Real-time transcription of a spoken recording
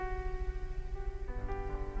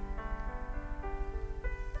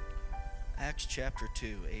Acts chapter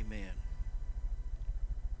 2. Amen.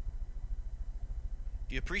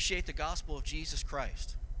 Do you appreciate the gospel of Jesus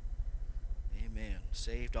Christ? Amen.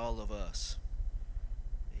 Saved all of us.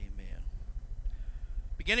 Amen.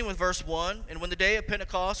 Beginning with verse 1, and when the day of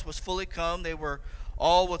Pentecost was fully come, they were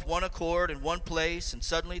all with one accord in one place, and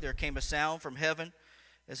suddenly there came a sound from heaven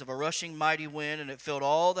as of a rushing mighty wind, and it filled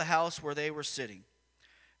all the house where they were sitting.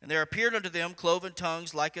 And there appeared unto them cloven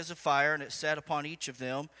tongues like as of fire, and it sat upon each of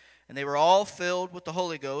them. And they were all filled with the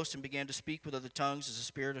Holy Ghost, and began to speak with other tongues as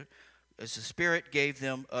the Spirit gave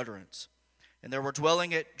them utterance. And there were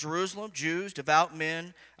dwelling at Jerusalem Jews, devout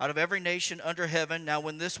men, out of every nation under heaven. Now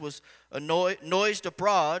when this was noised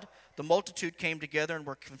abroad, the multitude came together and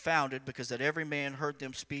were confounded, because that every man heard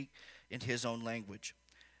them speak in his own language.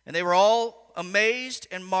 And they were all amazed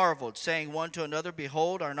and marveled, saying one to another,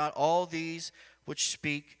 Behold, are not all these which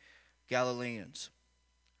speak Galileans?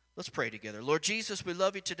 Let's pray together. Lord Jesus, we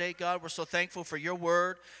love you today, God. We're so thankful for your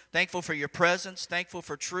word, thankful for your presence, thankful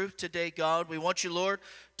for truth today, God. We want you, Lord,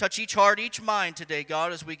 touch each heart, each mind today,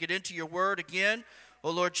 God, as we get into your word again,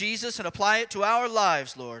 oh Lord Jesus, and apply it to our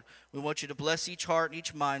lives, Lord. We want you to bless each heart and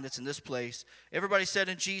each mind that's in this place. Everybody said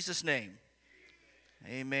in Jesus' name,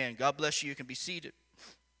 amen. God bless you. You can be seated.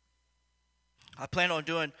 I plan on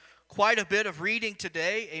doing quite a bit of reading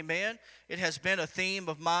today, amen. It has been a theme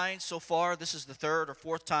of mine so far. This is the third or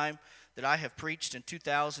fourth time that I have preached in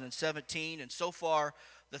 2017, and so far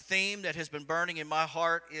the theme that has been burning in my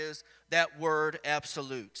heart is that word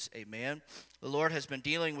absolutes, amen. The Lord has been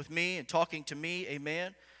dealing with me and talking to me,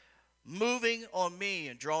 amen, moving on me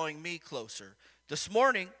and drawing me closer. This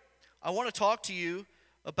morning, I want to talk to you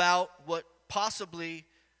about what possibly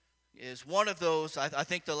is one of those. I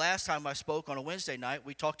think the last time I spoke on a Wednesday night,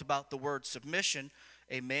 we talked about the word submission,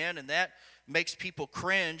 amen, and that makes people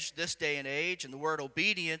cringe this day and age, and the word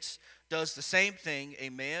obedience does the same thing,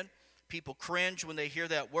 amen. People cringe when they hear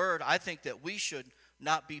that word. I think that we should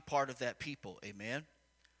not be part of that people, amen.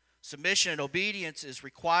 Submission and obedience is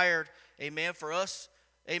required, amen, for us,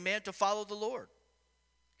 amen, to follow the Lord.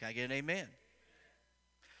 Can I get an amen?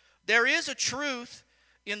 There is a truth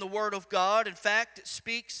in the word of God. In fact, it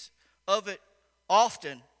speaks of it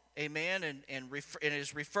often, amen, and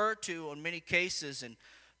is referred to in many cases. And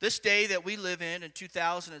this day that we live in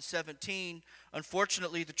 2017,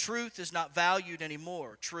 unfortunately, the truth is not valued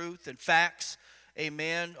anymore. Truth and facts,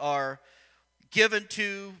 amen, are given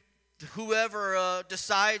to whoever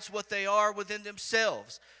decides what they are within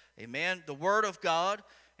themselves, amen. The Word of God,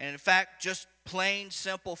 and in fact, just plain,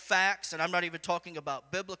 simple facts, and I'm not even talking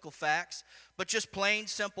about biblical facts, but just plain,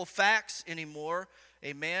 simple facts anymore,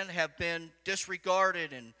 amen, have been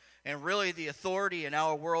disregarded, and really the authority in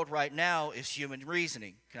our world right now is human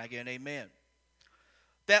reasoning. Can I get an amen?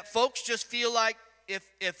 That folks just feel like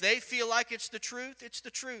if they feel like it's the truth, it's the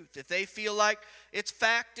truth. If they feel like it's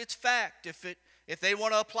fact, it's fact. If they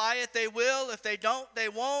want to apply it, they will. If they don't, they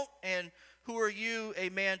won't. And who are you,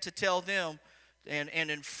 amen, to tell them and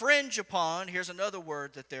infringe upon, here's another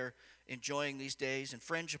word that they're enjoying these days,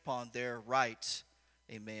 infringe upon their rights,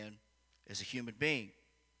 amen, as a human being.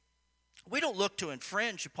 We don't look to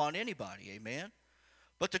infringe upon anybody, amen.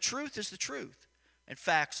 But the truth is the truth, and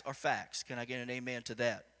facts are facts. Can I get an amen to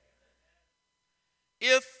that?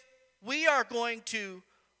 If we are going to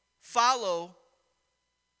follow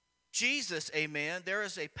Jesus, amen, there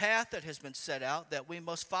is a path that has been set out that we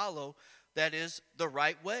must follow that is the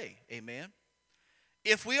right way, amen.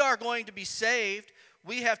 If we are going to be saved,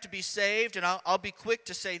 we have to be saved, and I'll be quick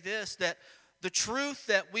to say this, that the truth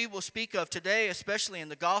that we will speak of today, especially in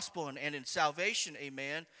the gospel and in salvation,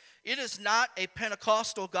 amen, it is not a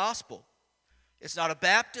Pentecostal gospel. It's not a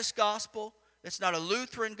Baptist gospel. It's not a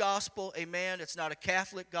Lutheran gospel, amen. It's not a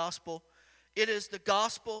Catholic gospel. It is the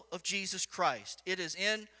gospel of Jesus Christ. It is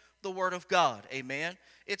in the Word of God, amen.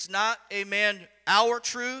 It's not, amen, our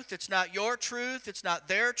truth. It's not your truth. It's not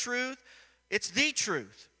their truth. It's the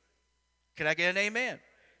truth. Can I get an amen?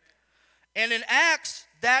 And in Acts,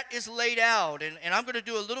 that is laid out, and I'm going to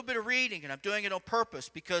do a little bit of reading, and I'm doing it on purpose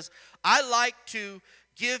because I like to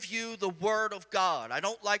give you the Word of God. I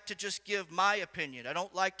don't like to just give my opinion. I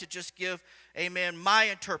don't like to just give, amen, my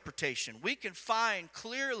interpretation. We can find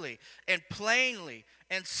clearly and plainly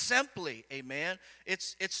and simply, amen.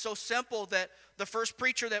 It's so simple that the first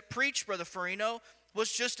preacher that preached, Brother Farino,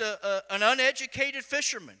 was just an uneducated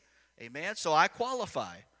fisherman, amen. So I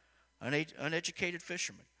qualify, uneducated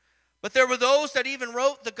fisherman. But there were those that even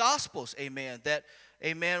wrote the Gospels, amen, that,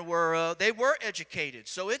 amen, they were educated.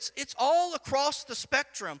 So it's all across the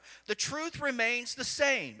spectrum. The truth remains the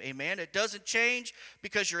same, amen. It doesn't change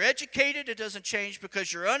because you're educated. It doesn't change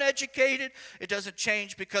because you're uneducated. It doesn't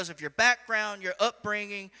change because of your background, your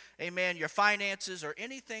upbringing, amen, your finances, or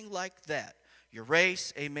anything like that. Your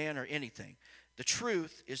race, amen, or anything. The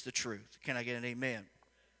truth is the truth. Can I get an amen?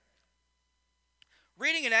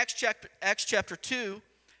 Reading in Acts chapter 2,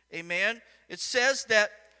 amen, it says that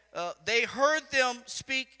they heard them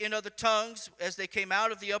speak in other tongues as they came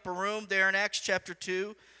out of the upper room there in Acts chapter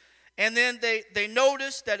 2. And then they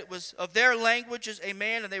noticed that it was of their languages,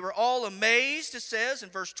 amen, and they were all amazed, it says in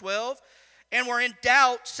verse 12, and were in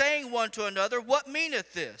doubt, saying one to another, what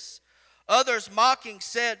meaneth this? Others mocking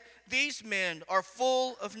said, these men are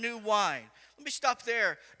full of new wine. Let me stop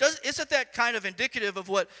there. Isn't that kind of indicative of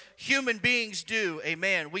what human beings do?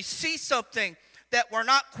 Amen. We see something that we're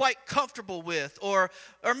not quite comfortable with, or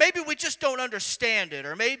maybe we just don't understand it,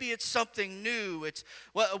 or maybe it's something new.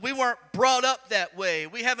 We weren't brought up that way.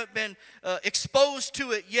 We haven't been exposed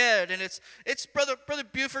to it yet, and it's Brother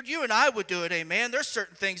Buford, you and I would do it, amen. There's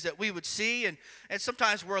certain things that we would see, and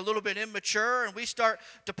sometimes we're a little bit immature, and we start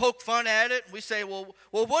to poke fun at it, and we say, well,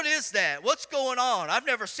 what is that? What's going on? I've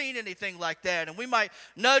never seen anything like that, and we might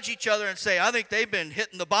nudge each other and say, I think they've been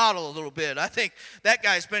hitting the bottle a little bit. I think that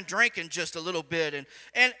guy's been drinking just a little bit.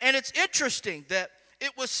 And it's interesting that it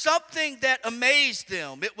was something that amazed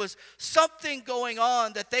them. It was something going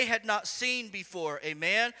on that they had not seen before,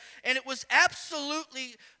 amen? And it was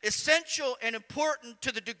absolutely essential and important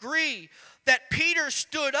to the degree that Peter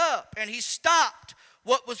stood up and he stopped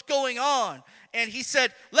what was going on. And he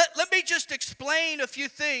said, let me just explain a few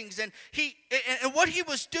things. And what he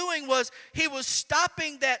was doing was he was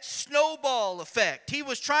stopping that snowball effect. He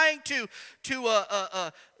was trying to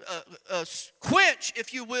quench,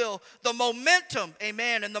 if you will, the momentum,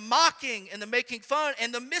 amen, and the mocking and the making fun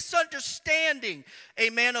and the misunderstanding,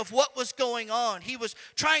 amen, of what was going on. He was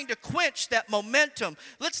trying to quench that momentum.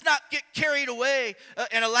 Let's not get carried away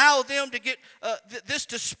and allow them to get this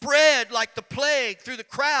to spread like the plague through the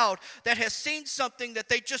crowd that has seen something that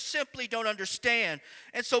they just simply don't understand.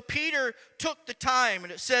 And so Peter took the time,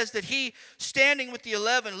 and it says that he, standing with the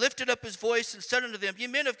 11, lifted up his voice and said unto them, Ye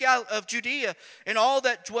men of Judea, and all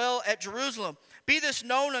that dwell at Jerusalem, be this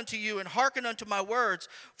known unto you, and hearken unto my words.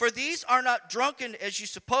 For these are not drunken, as you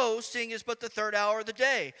suppose, seeing it is but the third hour of the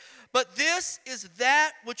day. But this is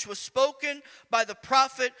that which was spoken by the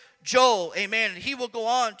prophet Joel. Amen. And he will go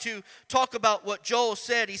on to talk about what Joel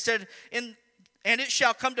said. He said, And it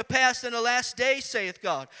shall come to pass in the last day, saith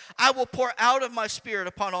God, I will pour out of my spirit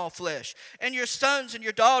upon all flesh. And your sons and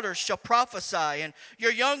your daughters shall prophesy, and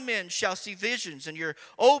your young men shall see visions, and your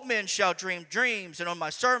old men shall dream dreams. And on my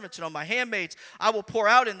servants and on my handmaids I will pour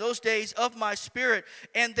out in those days of my spirit,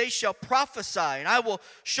 and they shall prophesy. And I will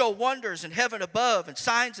show wonders in heaven above, and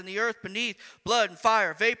signs in the earth beneath, blood and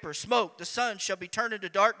fire, vapor, smoke. The sun shall be turned into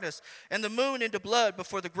darkness, and the moon into blood,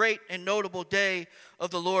 before the great and notable day of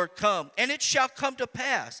the Lord come. And it shall come to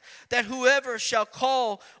pass that whoever shall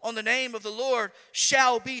call on the name of the Lord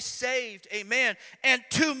shall be saved. Amen. And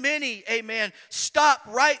too many, amen, stop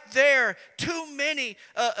right there. Too many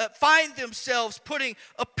find themselves putting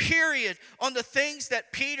a period on the things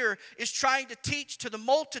that Peter is trying to teach to the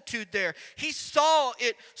multitude there. He saw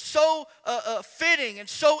it so fitting and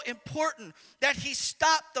so important that he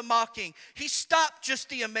stopped the mocking. He stopped just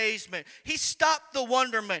the amazement. He stopped the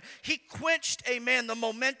wonderment. He quenched, amen, the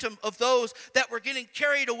momentum of those that were getting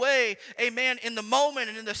carried away, amen, in the moment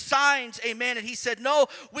and in the signs, amen. And he said, no,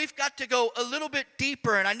 we've got to go a little bit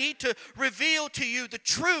deeper, and I need to reveal to you the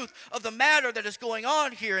truth of the matter that is going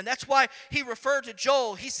on here. And that's why he referred to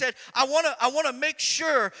Joel. He said, I want to make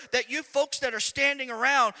sure that you folks that are standing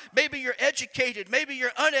around, maybe you're educated, maybe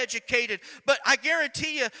you're uneducated, but I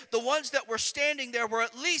guarantee you the ones that were standing there were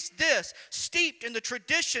at least this, steeped in the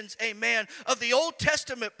traditions, amen, of the Old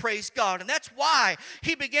Testament, praise God. And that's why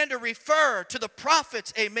he began to refer to the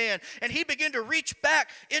prophets, amen, and he began to reach back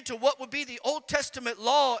into what would be the Old Testament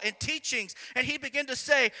law and teachings, and he began to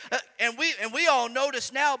say, and we all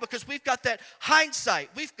notice now because we've got that hindsight,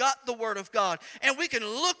 we've got the Word of God, and we can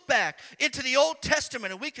look back into the Old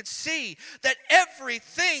Testament and we could see that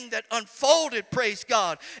everything that unfolded, praise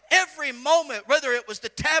God, every moment, whether it was the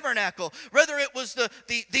tabernacle, whether it was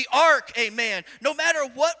the ark, amen, no matter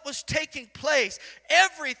what was taking place,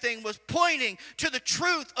 everything was pointing to the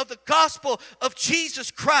truth of the gospel of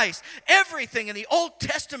Jesus Christ. Everything in the Old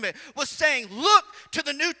Testament was saying, look to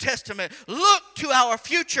the New Testament, look to our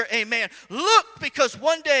future, amen. Look, because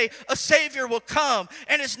one day a Savior will come,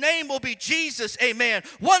 and his name will be Jesus, amen.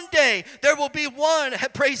 One day there will be one,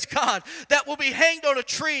 praise God, that will be hanged on a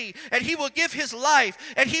tree, and he will give his life,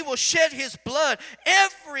 and he will shed his blood.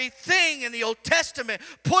 Everything in the Old Testament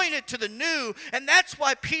pointed to the new, and that's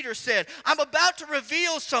why Peter said, I'm about to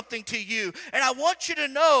reveal something to you, and I want you to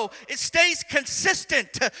know it stays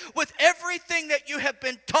consistent with everything that you have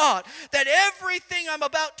been taught, that everything I'm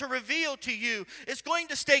about to reveal to you is going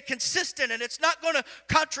to stay consistent, and it's not going to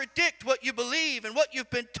contradict what you believe and what you've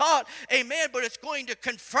been taught, amen, but it's going to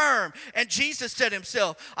confirm. And Jesus said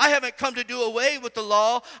himself, I haven't come to do away with the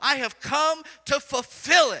law, I have come to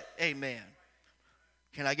fulfill it, amen.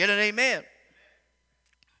 Can I get an amen?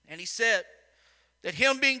 And he said that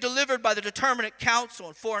him being delivered by the determinate counsel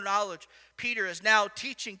and foreknowledge, Peter is now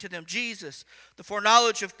teaching to them Jesus, the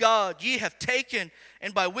foreknowledge of God, ye have taken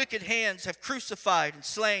and by wicked hands have crucified and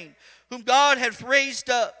slain, whom God hath raised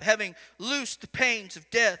up, having loosed the pains of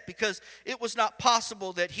death, because it was not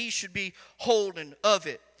possible that he should be holden of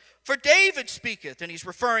it. For David speaketh, and he's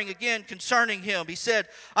referring again concerning him. He said,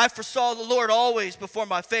 I foresaw the Lord always before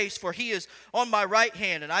my face, for he is on my right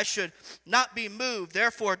hand, and I should not be moved.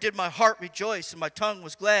 Therefore did my heart rejoice, and my tongue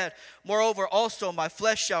was glad. Moreover also my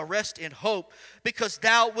flesh shall rest in hope, because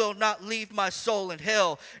thou wilt not leave my soul in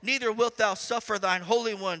hell, neither wilt thou suffer thine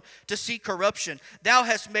Holy One to see corruption. Thou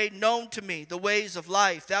hast made known to me the ways of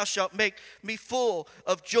life. Thou shalt make me full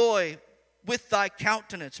of joy with thy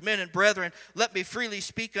countenance. Men and brethren, let me freely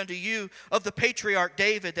speak unto you of the patriarch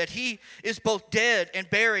David, that he is both dead and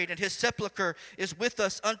buried, and his sepulchre is with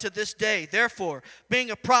us unto this day. Therefore, being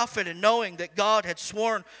a prophet, and knowing that God had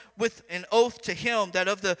sworn with an oath to him that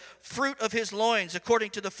of the fruit of his loins,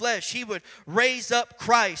 according to the flesh, he would raise up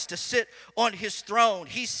Christ to sit on his throne,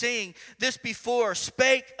 he, seeing this before,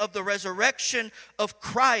 spake of the resurrection of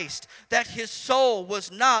Christ, that his soul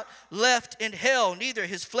was not left in hell, neither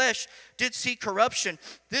his flesh did see corruption.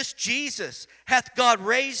 This Jesus hath God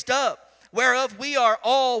raised up, whereof we are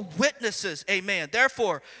all witnesses, amen.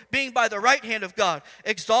 Therefore, being by the right hand of God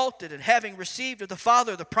exalted, and having received of the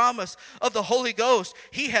Father the promise of the Holy Ghost,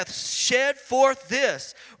 he hath shed forth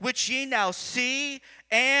this, which ye now see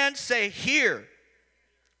and say, hear.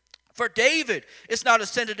 For David is not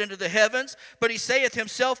ascended into the heavens, but he saith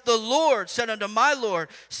himself, the Lord said unto my Lord,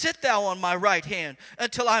 sit thou on my right hand,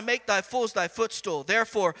 until I make thy foes thy footstool.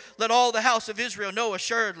 Therefore let all the house of Israel know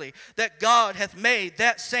assuredly that God hath made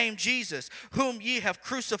that same Jesus, whom ye have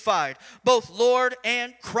crucified, both Lord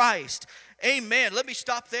and Christ. Amen. Let me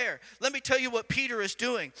stop there. Let me tell you what Peter is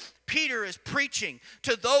doing. Peter is preaching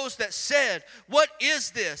to those that said, what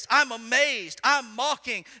is this? I'm amazed. I'm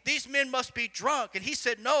mocking. These men must be drunk. And he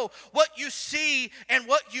said, no, what you see and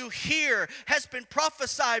what you hear has been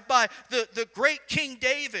prophesied by the great King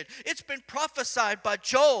David. It's been prophesied by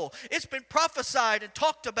Joel. It's been prophesied and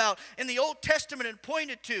talked about in the Old Testament and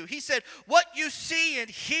pointed to. He said, what you see and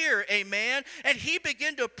hear, amen. And he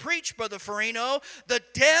began to preach, Brother Farino, the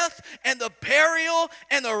death and the burial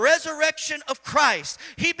and the resurrection of Christ.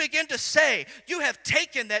 He began to say, you have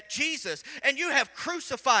taken that Jesus and you have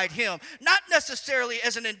crucified him, not necessarily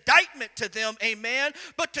as an indictment to them, amen,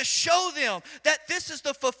 but to show them that this is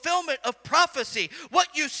the fulfillment of prophecy.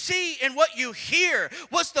 What you see and what you hear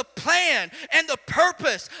was the plan and the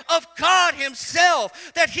purpose of God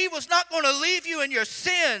himself, that he was not going to leave you in your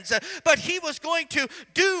sins, but he was going to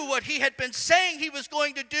do what he had been saying he was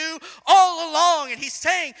going to do all along. And he's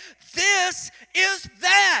saying, this is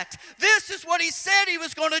that. This is what he said he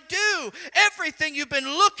was going to do. Everything you've been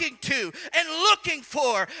looking to and looking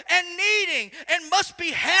for and needing and must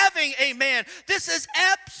be having, amen. This is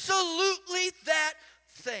absolutely that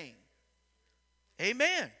thing.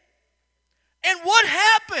 Amen. And what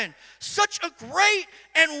happened? Such a great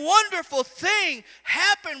and wonderful thing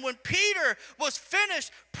happened when Peter was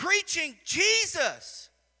finished preaching Jesus.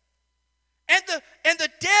 And the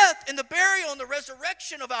death and the burial and the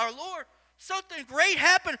resurrection of our Lord. Something great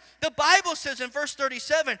happened. The Bible says in verse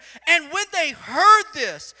 37, and when they heard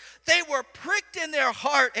this, they were pricked in their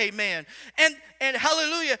heart, amen, and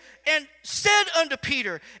hallelujah, and said unto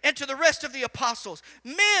Peter and to the rest of the apostles,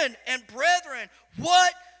 men and brethren,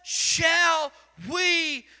 what shall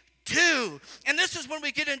we do? And this is when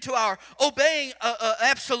we get into our obeying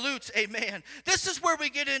absolutes, amen. This is where we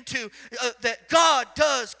get into that God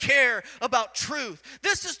does care about truth.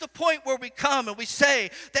 This is the point where we come and we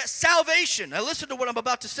say that salvation, now listen to what I'm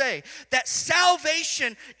about to say, that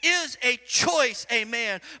salvation is a choice,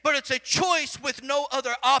 amen, but it's a choice with no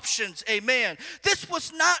other options, amen. This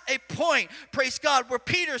was not a point, praise God, where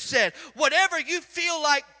Peter said, whatever you feel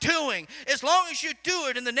like doing, as long as you do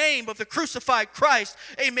it in the name of the crucified Christ,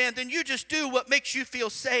 amen, amen, then you just do what makes you feel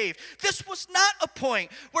saved. This was not a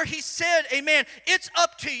point where he said, amen, it's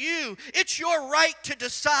up to you. It's your right to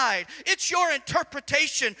decide. It's your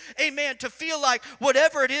interpretation, amen, to feel like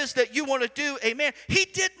whatever it is that you want to do, amen. He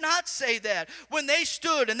did not say that. When they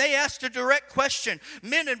stood and they asked a direct question,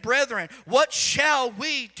 men and brethren, what shall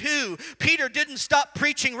we do? Peter didn't stop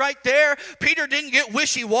preaching right there. Peter didn't get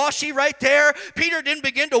wishy-washy right there. Peter didn't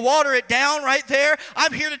begin to water it down right there.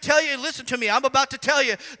 I'm here to tell you, listen to me, I'm about to tell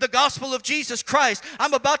you the gospel of Jesus Christ.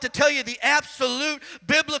 I'm about to tell you the absolute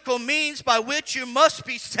biblical means by which you must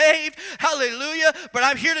be saved. Hallelujah. But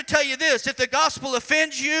I'm here to tell you this, if the gospel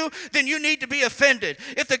offends you, then you need to be offended.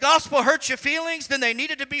 If the gospel hurts your feelings, then they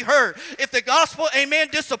needed to be hurt. If the gospel, amen,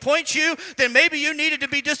 disappoints you, then maybe you needed to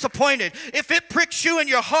be disappointed. If it pricks you in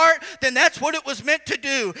your heart, then that's what it was meant to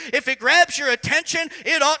do. If it grabs your attention,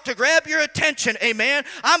 it ought to grab your attention, amen.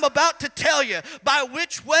 I'm about to tell you by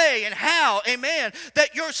which way and how, amen,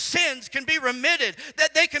 that your sins can be remitted,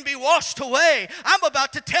 that they can be washed away. I'm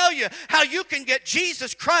about to tell you how you can get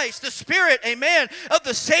Jesus Christ, the Spirit, amen, of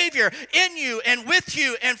the Savior in you and with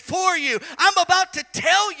you and for you. I'm about to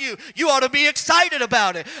tell you, you ought to be excited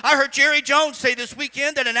about it. I heard Jerry Jones say this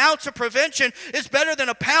weekend that an ounce of prevention is better than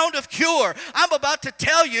a pound of cure. I'm about to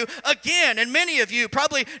tell you again, and many of you,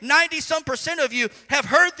 probably 90-some% of you have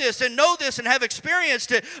heard this and know this and have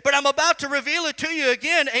experienced it, but I'm about to reveal it to you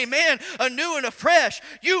again, amen, anew and afresh.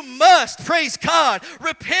 You must, praise God,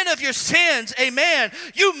 repent of your sins, amen.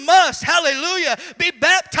 You must, hallelujah, be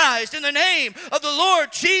baptized in the name of the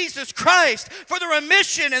Lord Jesus Christ for the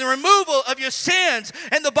remission and removal of your sins.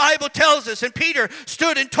 And the Bible tells us, and Peter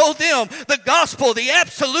stood and told them the gospel, the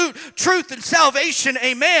absolute truth and salvation,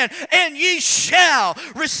 amen. And ye shall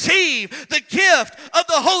receive the gift of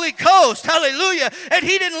the Holy Ghost, hallelujah. And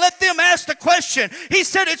he didn't let them ask the question. He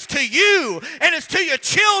said it's to you, and it's to your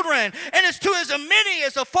children, and it's to as many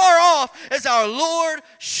as afar off as our Lord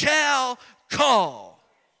shall call.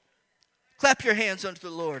 Clap your hands unto the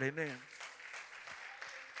Lord, amen.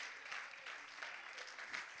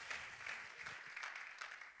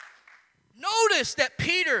 Notice that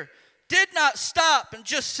Peter did not stop and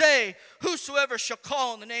just say, whosoever shall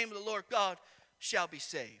call on the name of the Lord God shall be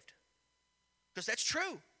saved. Because that's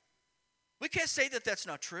true. We can't say that that's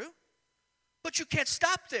not true. But you can't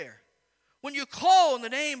stop there. When you call on the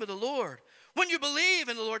name of the Lord, when you believe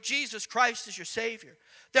in the Lord Jesus Christ as your Savior,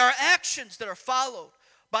 there are actions that are followed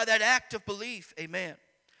by that act of belief, amen.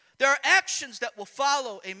 There are actions that will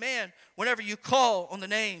follow, amen, whenever you call on the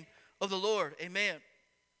name of the Lord, amen.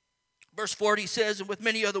 Verse 40 says, and with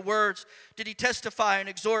many other words did he testify and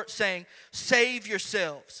exhort, saying, save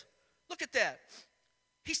yourselves. Look at that.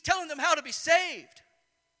 He's telling them how to be saved.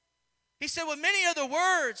 He said, with many other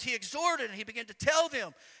words, he exhorted and he began to tell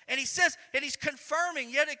them. And he says, and he's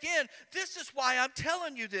confirming yet again, this is why I'm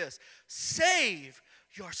telling you this. Save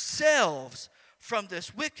yourselves from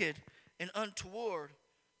this wicked and untoward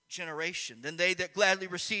generation. Then they that gladly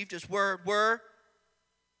received his word were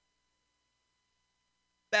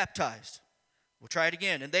baptized. We'll try it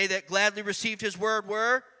again. And they that gladly received his word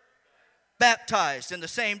were baptized. And the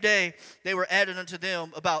same day they were added unto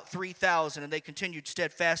them about 3,000. And they continued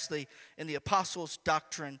steadfastly in the apostles'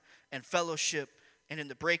 doctrine and fellowship, and in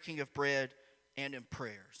the breaking of bread and in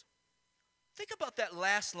prayers. Think about that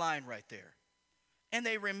last line right there. And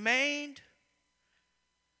they remained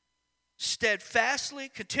steadfastly,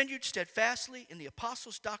 continued steadfastly in the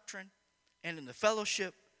apostles' doctrine and in the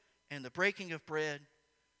fellowship and the breaking of bread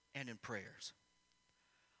and in prayers.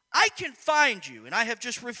 I can find you, and I have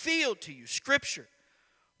just revealed to you scripture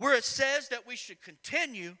where it says that we should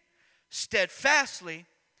continue steadfastly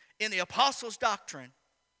in the apostles' doctrine,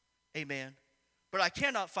 amen. But I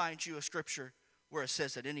cannot find you a scripture where it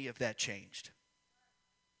says that any of that changed.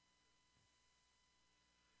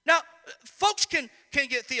 Now, folks can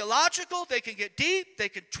get theological, they can get deep, they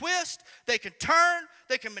can twist, they can turn,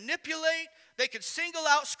 they can manipulate, they can single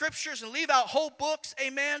out scriptures and leave out whole books,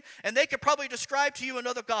 amen, and they could probably describe to you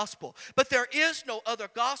another gospel. But there is no other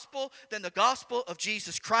gospel than the gospel of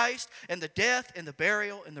Jesus Christ and the death and the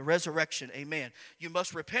burial and the resurrection, amen. You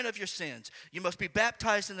must repent of your sins. You must be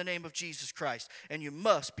baptized in the name of Jesus Christ, and you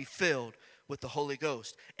must be filled with the Holy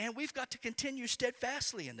Ghost. And we've got to continue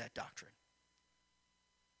steadfastly in that doctrine.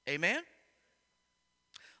 Amen?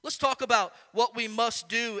 Let's talk about what we must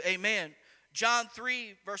do, amen. John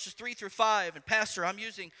 3, verses 3 through 5. And Pastor, I'm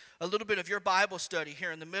using a little bit of your Bible study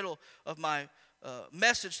here in the middle of my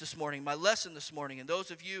message this morning, my lesson this morning. And those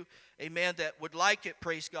of you, amen, that would like it,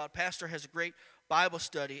 praise God. Pastor has a great Bible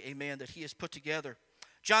study, amen, that he has put together.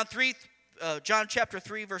 John 3, John chapter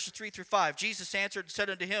 3, verses 3 through 5. Jesus answered and said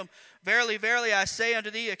unto him, Verily, verily, I say unto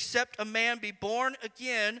thee, except a man be born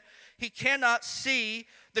again, he cannot see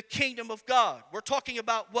the kingdom of God. We're talking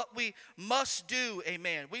about what we must do,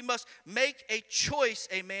 amen. We must make a choice,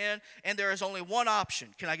 amen, and there is only one option.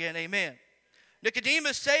 Can I get an amen?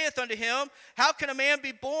 Nicodemus saith unto him, How can a man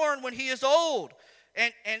be born when he is old?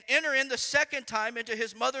 And enter in the second time into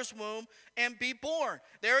his mother's womb and be born.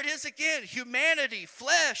 There it is again, humanity,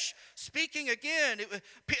 flesh, speaking again.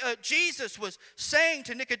 Jesus was saying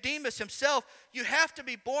to Nicodemus himself, you have to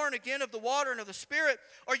be born again of the water and of the Spirit,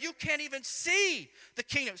 or you can't even see the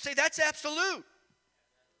kingdom. Say, that's absolute.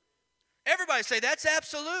 Everybody say, that's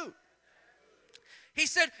absolute. He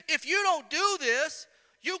said, if you don't do this,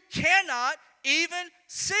 you cannot even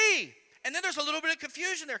see. And then there's a little bit of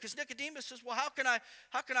confusion there because Nicodemus says, well, how can I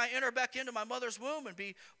enter back into my mother's womb and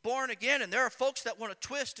be born again? And there are folks that want to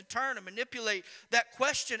twist and turn and manipulate that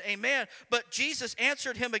question, amen. But Jesus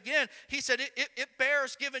answered him again. He said, it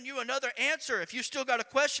bears giving you another answer. If you still got a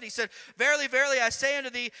question, he said, Verily, verily, I say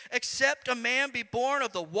unto thee, except a man be born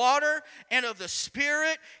of the water and of the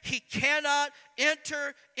Spirit, he cannot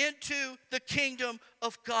enter into the kingdom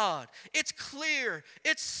of God. It's clear.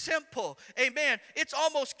 It's simple. Amen. It's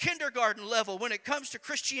almost kindergarten level when it comes to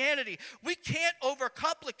Christianity. We can't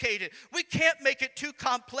overcomplicate it. We can't make it too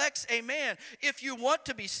complex. Amen. If you want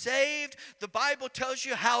to be saved, the Bible tells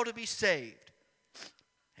you how to be saved.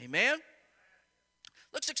 Amen.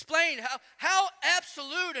 Let's explain how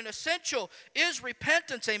absolute and essential is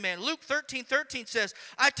repentance, amen. Luke 13:13 says,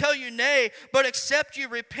 I tell you nay, but except you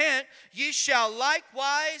repent, ye shall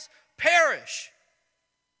likewise perish.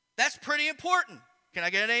 That's pretty important. Can I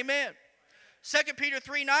get an amen? 2 Peter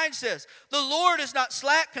 3:9 says, the Lord is not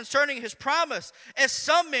slack concerning his promise, as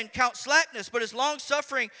some men count slackness, but is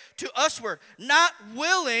longsuffering to usward, not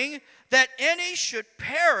willing that any should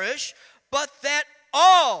perish, but that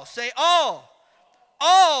all, say all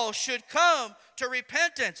should come to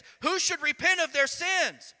repentance. Who should repent of their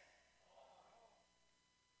sins?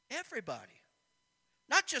 Everybody.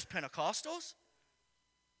 Not just Pentecostals.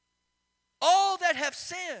 All that have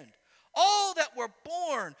sinned. All that were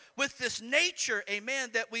born with this nature, amen,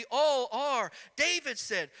 that we all are. David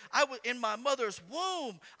said, in my mother's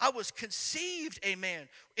womb, I was conceived, amen,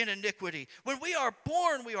 in iniquity. When we are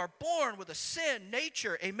born with a sin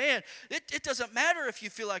nature, amen. It doesn't matter if you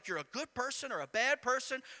feel like you're a good person or a bad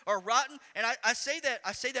person or rotten. And I say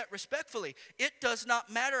that respectfully. It does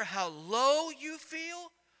not matter how low you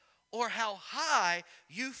feel or how high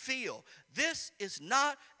you feel. This is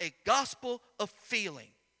not a gospel of feeling.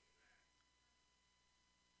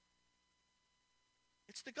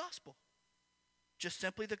 It's the gospel. Just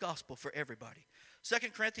simply the gospel for everybody. 2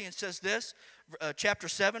 Corinthians says this, chapter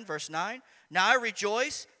 7, verse 9. Now I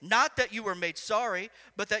rejoice, not that you were made sorry,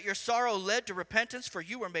 but that your sorrow led to repentance, for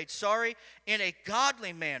you were made sorry in a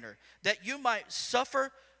godly manner, that you might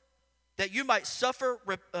suffer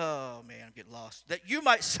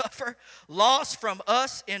loss from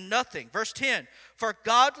us in nothing. Verse 10, for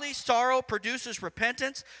godly sorrow produces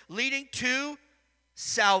repentance, leading to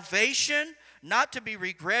salvation, not to be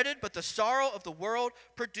regretted, but the sorrow of the world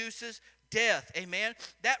produces death. Amen.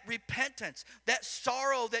 That repentance, that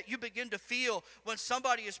sorrow that you begin to feel when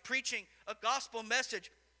somebody is preaching a gospel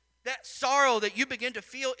message, that sorrow that you begin to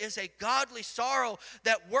feel is a godly sorrow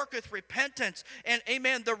that worketh repentance. And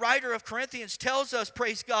amen, the writer of Corinthians tells us,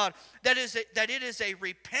 praise God, that it is a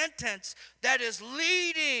repentance that is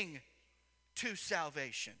leading to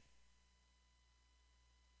salvation.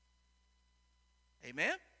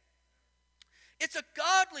 Amen. It's a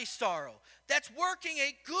godly sorrow that's working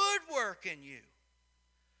a good work in you.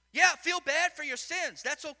 Yeah, feel bad for your sins.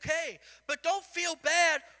 That's okay. But don't feel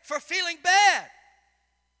bad for feeling bad.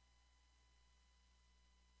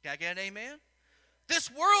 Can I get an amen? This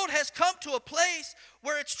world has come to a place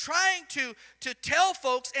where it's trying to tell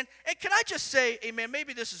folks, and can I just say, amen,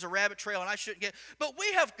 maybe this is a rabbit trail and I shouldn't get, but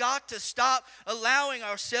we have got to stop allowing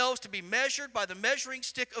ourselves to be measured by the measuring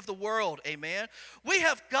stick of the world, amen. We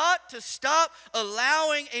have got to stop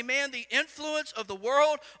allowing, amen, the influence of the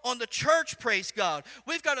world on the church, praise God.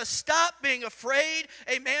 We've got to stop being afraid,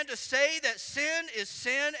 amen, to say that sin is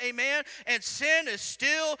sin, amen, and sin is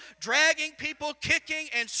still dragging people, kicking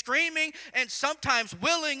and screaming and sometimes sometimes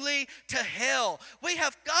willingly to hell. We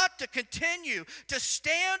have got to continue to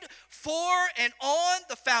stand for and on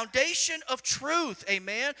the foundation of truth.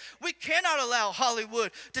 Amen. We cannot allow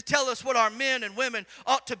Hollywood to tell us what our men and women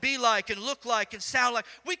ought to be like and look like and sound like.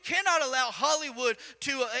 We cannot allow Hollywood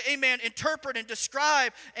to, amen, interpret and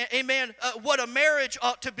describe, amen, what a marriage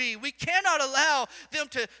ought to be. We cannot allow them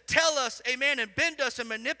to tell us, amen, and bend us and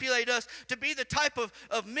manipulate us to be the type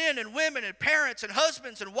of men and women and parents and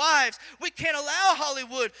husbands and wives. We can't allow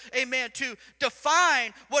Hollywood, amen, to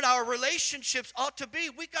define what our relationships ought to be.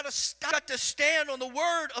 We got to stand on the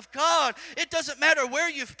Word of God. It doesn't matter where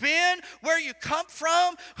you've been, where you come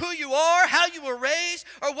from, who you are, how you were raised,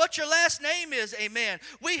 or what your last name is, amen.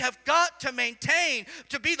 We have got to maintain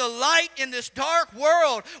to be the light in this dark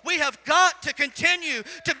world. We have got to continue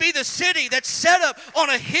to be the city that's set up on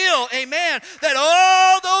a hill, amen, that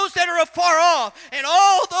all those that are afar off and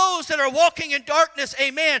all those that are walking in darkness,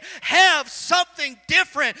 amen, have something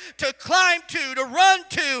different to climb to run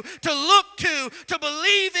to look to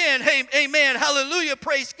believe in, amen, hallelujah,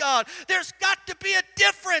 praise God. There's got to be a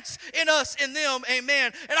difference in us and them,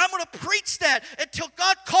 amen, and I'm going to preach that until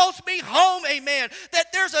God calls me home, amen, that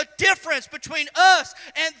there's a difference between us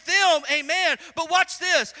and them, amen. But watch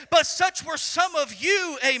this, but such were some of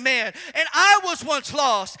you, amen, and I was once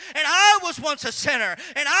lost, and I was once a sinner,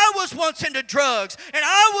 and I was once into drugs, and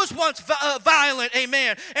I was once violent,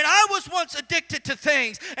 amen, and I was once addicted to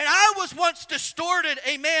things, and I was once distorted,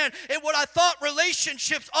 amen, in what I thought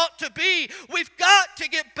relationships ought to be. We've got to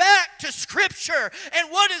get back to Scripture and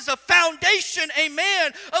what is a foundation,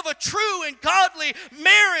 amen, of a true and godly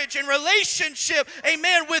marriage and relationship,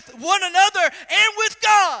 amen, with one another and with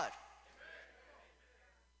God.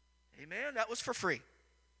 Amen. That was for free.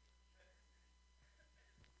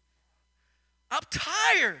 I'm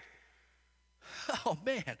tired. Oh,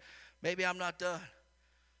 man. Maybe I'm not done.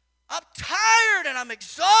 I'm tired and I'm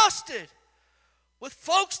exhausted with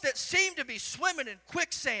folks that seem to be swimming in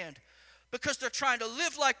quicksand because they're trying to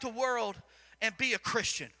live like the world and be a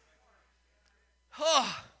Christian.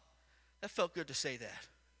 Oh, that felt good to say that.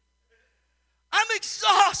 I'm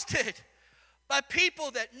exhausted by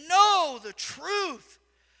people that know the truth,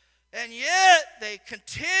 and yet they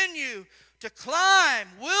continue to climb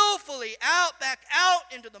willfully back out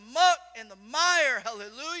into the muck and the mire,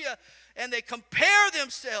 hallelujah, and they compare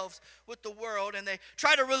themselves with the world, and they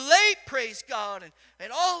try to relate, praise God,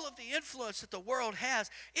 and all of the influence that the world has.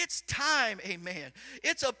 It's time, amen.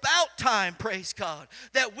 It's about time, praise God,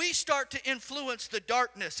 that we start to influence the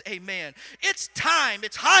darkness, amen. It's time,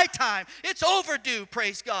 it's high time, it's overdue,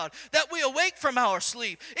 praise God, that we awake from our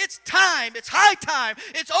sleep. It's time, it's high time,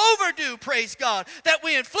 it's overdue, praise God, that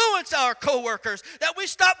we influence our coworkers, that we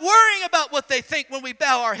stop worrying about what they think when we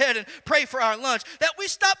bow our head and pray for our lunch, that we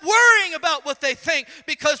stop worrying about what they think,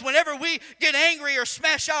 because whenever we get angry or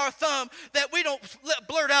smash our thumb, that we don't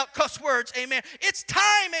blurt out cuss words, amen. It's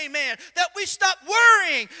time, amen, that we stop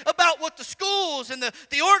worrying about what the schools and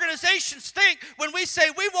the organizations think when we say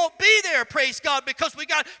we won't be there, praise God, because we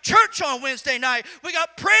got church on Wednesday night, we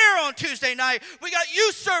got prayer on Tuesday night, we got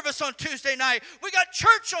youth service on Tuesday night, we got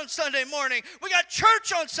church on Sunday morning, we got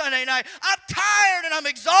church on Sunday night. I'm tired and I'm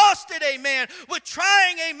exhausted, amen, with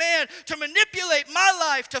trying, amen, to manipulate my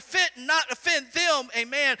life to fit and not offend them,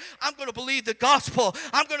 amen. I'm going to believe the gospel.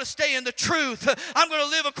 I'm going to stay in the truth. I'm going to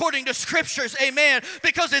live according to Scriptures, amen,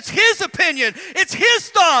 because it's His opinion, it's His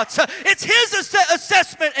thoughts, it's His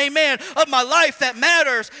assessment, amen, of my life that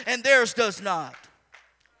matters, and theirs does not.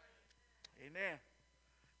 Amen.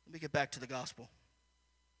 Let me get back to the gospel.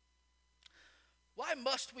 Why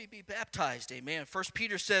must we be baptized, amen? 1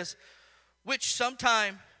 Peter says, which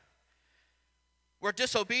sometime were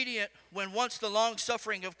disobedient when once the long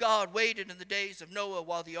suffering of God waited in the days of Noah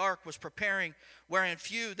while the ark was preparing, wherein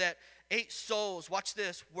few, that 8 souls, watch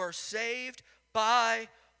this, were saved by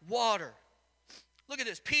water. Look at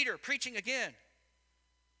this, Peter preaching again.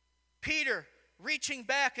 Peter reaching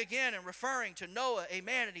back again and referring to Noah,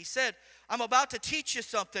 amen, and he said, I'm about to teach you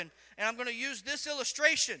something, and I'm going to use this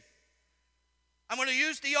illustration. I'm going to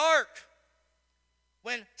use the ark.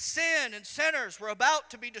 When sin and sinners were about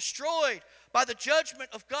to be destroyed by the judgment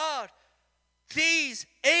of God, these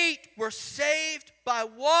 8 were saved by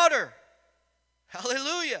water.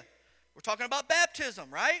 Hallelujah. We're talking about baptism,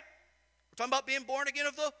 right? We're talking about being born again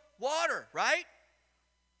of the water, right?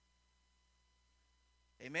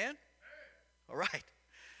 Amen? All right.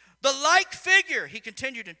 The like figure, he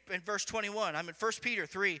continued in verse 21. I'm in 1 Peter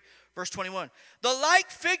 3, verse 21. The like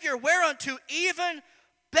figure whereunto even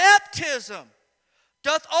baptism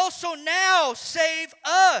doth also now save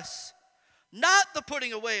us, not the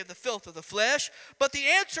putting away of the filth of the flesh, but the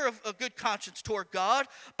answer of a good conscience toward God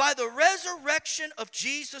by the resurrection of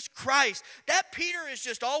Jesus Christ. That Peter is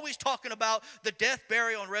just always talking about the death,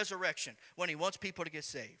 burial, and resurrection when he wants people to get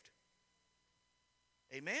saved.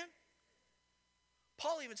 Amen?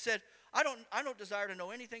 Paul even said, I don't desire to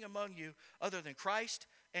know anything among you other than Christ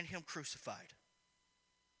and him crucified.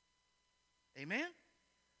 Amen?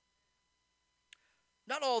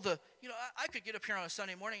 Not all the, I could get up here on a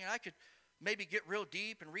Sunday morning and I could maybe get real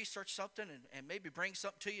deep and research something and maybe bring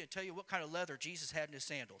something to you and tell you what kind of leather Jesus had in his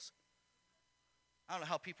sandals. I don't know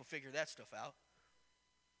how people figure that stuff out.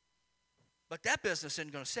 But that business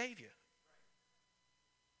isn't going to save you.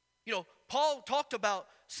 Paul talked about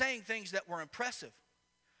saying things that were impressive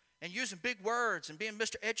and using big words and being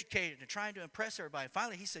Mr. Educated and trying to impress everybody.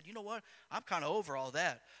 Finally, he said, you know what? I'm kind of over all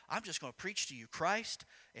that. I'm just going to preach to you Christ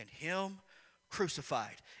and him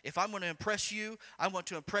crucified. If I'm going to impress you, I want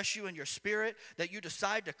to impress you in your spirit, that you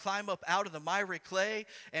decide to climb up out of the miry clay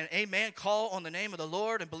and, amen, call on the name of the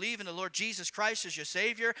Lord and believe in the Lord Jesus Christ as your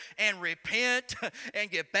Savior and repent and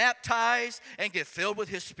get baptized and get filled with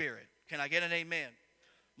his Spirit. Can I get an amen?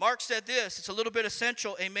 Mark said this, it's a little bit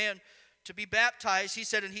essential, amen, to be baptized. He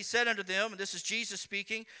said, and he said unto them, and this is Jesus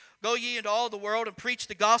speaking, go ye into all the world and preach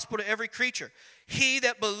the gospel to every creature. He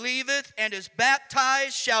that believeth and is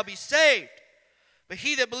baptized shall be saved, but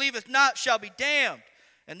he that believeth not shall be damned.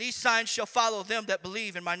 And these signs shall follow them that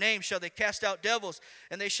believe. In my name shall they cast out devils,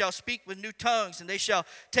 and they shall speak with new tongues, and they shall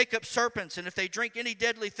take up serpents, and if they drink any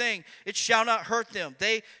deadly thing, it shall not hurt them.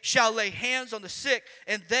 They shall lay hands on the sick,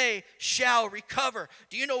 and they shall recover.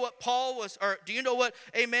 Do you know what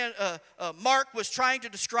Mark was trying to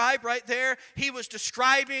describe right there? He was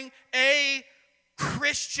describing a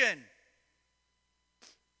Christian.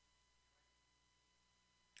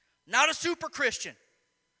 Not a super Christian.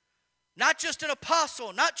 Not just an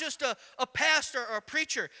apostle, not just a pastor or a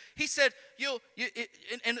preacher. He said,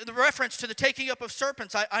 in the reference to the taking up of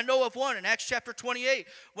serpents, I know of one in Acts chapter 28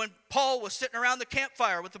 when Paul was sitting around the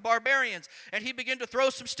campfire with the barbarians and he began to throw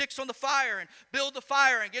some sticks on the fire and build the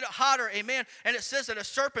fire and get it hotter, amen. And it says that a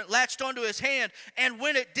serpent latched onto his hand, and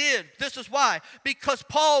when it did, this is why, because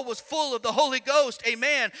Paul was full of the Holy Ghost,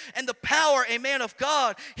 amen, and the power, amen, of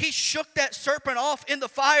God. He shook that serpent off in the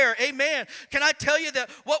fire, amen. Can I tell you that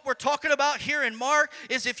what we're talking about here in Mark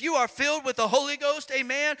is if you are filled with the Holy Ghost,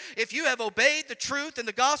 amen, if you have obeyed the truth and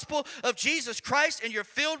the gospel of Jesus Christ and you're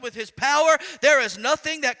filled with his power, there is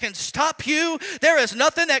nothing that can stop you. There is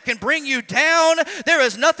nothing that can bring you down. There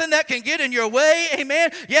is nothing that can get in your way,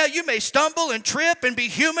 amen. Yeah, you may stumble and trip and be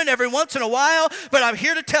human every once in a while, but I'm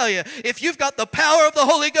here to tell you, if you've got the power of the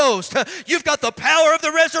Holy Ghost, you've got the power of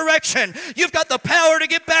the resurrection, you've got the power to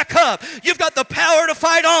get back up, you've got the power to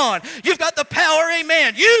fight on, you've got the power,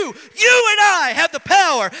 amen. You and I have the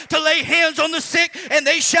power to lay hands on the sick and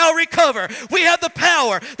they shall recover. We have the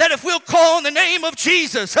power that if we'll call on the name of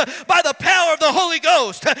Jesus by the power of the Holy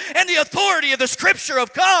Ghost and the authority of the Scripture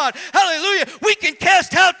of God, hallelujah, we can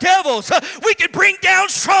cast out devils. We can bring down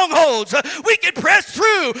strongholds. We can press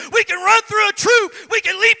through. We can run through a troop. We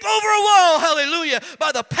can leap over a wall, hallelujah,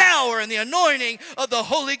 by the power and the anointing of the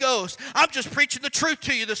Holy Ghost. I'm just preaching the truth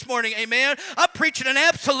to you this morning, amen. I'm preaching an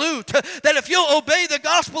absolute that if you'll obey the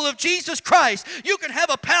gospel of Jesus Christ, you can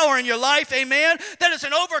have a power in your life, amen, that is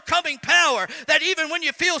an overcoming power, that even when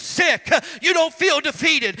you feel sick, you don't feel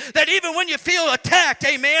defeated, that even when you feel attacked,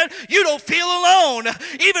 amen, you don't feel alone.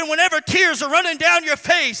 Even whenever tears are running down your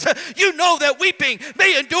face, you know that weeping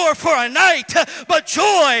may endure for a night, but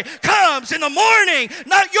joy comes in the morning.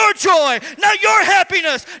 Not your joy, not your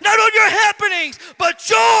happiness, not on your happenings, but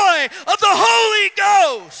joy of the Holy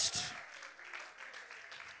Ghost.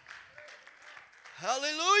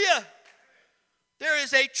 Hallelujah. There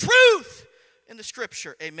is a truth in the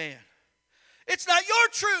Scripture, amen. It's not your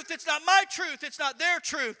truth, it's not my truth, it's not their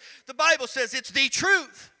truth. The Bible says it's the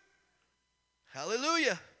truth.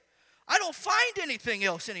 Hallelujah. I don't find anything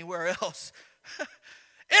else anywhere else.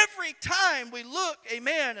 Every time we look,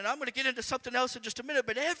 amen, and I'm going to get into something else in just a minute,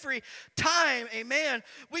 but every time, amen,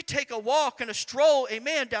 we take a walk and a stroll,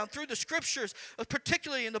 amen, down through the Scriptures,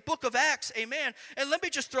 particularly in the book of Acts, amen. And let me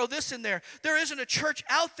just throw this in there. There isn't a church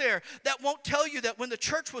out there that won't tell you that when the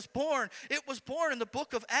church was born, it was born in the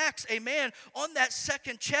book of Acts, amen, on that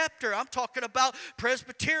second chapter. I'm talking about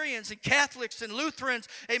Presbyterians and Catholics and Lutherans,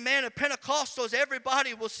 amen, and Pentecostals.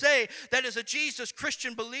 Everybody will say that is a Jesus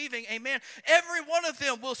Christian believing, amen. Every one of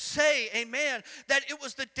them and we'll say, amen, that it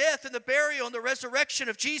was the death and the burial and the resurrection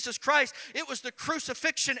of Jesus Christ. It was the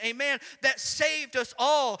crucifixion, amen, that saved us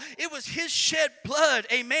all. It was his shed blood,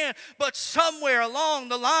 amen. But somewhere along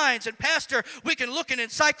the lines, and Pastor, we can look in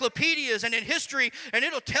encyclopedias and in history, and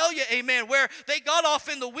it'll tell you, amen, where they got off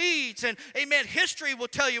in the weeds. And, amen, history will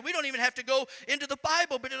tell you. We don't even have to go into the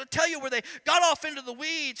Bible, but it'll tell you where they got off into the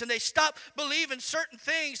weeds and they stopped believing certain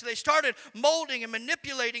things. They started molding and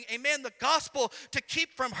manipulating, amen, the gospel to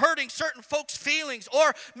keep from hurting certain folks' feelings,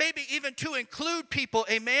 or maybe even to include people,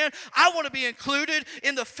 amen. I want to be included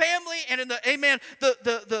in the family and in the, amen,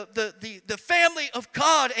 the family of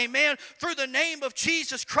God, amen, through the name of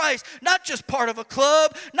Jesus Christ. Not just part of a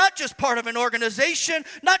club, not just part of an organization,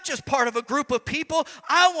 not just part of a group of people.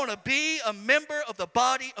 I want to be a member of the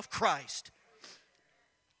body of Christ.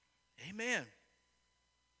 Amen.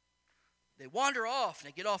 They wander off and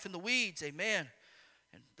they get off in the weeds, amen.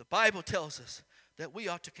 And the Bible tells us that we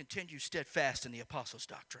ought to continue steadfast in the apostles'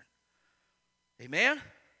 doctrine. Amen.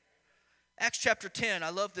 Acts chapter 10, I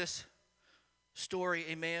love this story,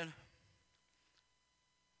 amen.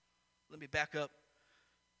 Let me back up.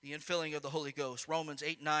 The infilling of the Holy Ghost. Romans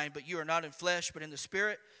 8:9, but you are not in flesh, but in the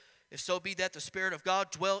Spirit. If so be that the Spirit of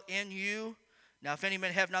God dwell in you. Now if any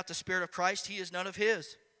man have not the Spirit of Christ, he is none of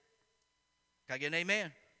his. Can I get an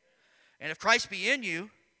amen? And if Christ be in you,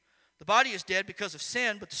 the body is dead because of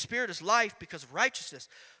sin, but the Spirit is life because of righteousness.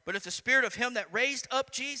 But if the Spirit of him that raised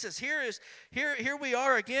up Jesus, here we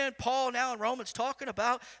are again, Paul now in Romans talking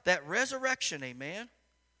about that resurrection, amen.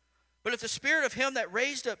 But if the Spirit of him that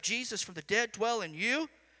raised up Jesus from the dead dwell in you,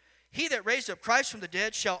 he that raised up Christ from the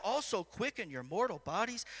dead shall also quicken your mortal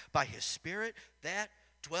bodies by his Spirit that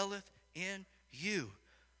dwelleth in you.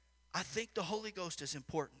 I think the Holy Ghost is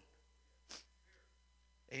important.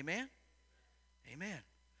 Amen? Amen.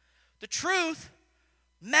 The truth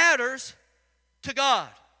matters to God.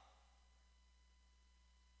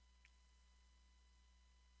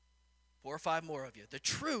 4 or 5 more of you. The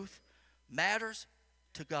truth matters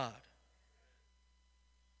to God.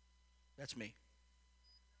 That's me.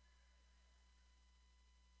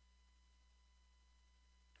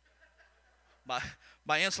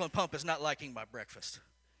 My insulin pump is not liking my breakfast.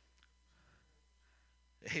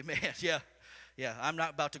 Amen. Yeah, I'm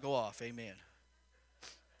not about to go off. Amen.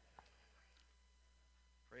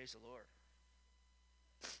 Praise the Lord.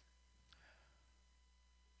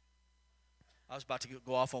 I was about to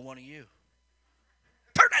go off on one of you.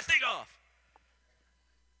 Turn that thing off.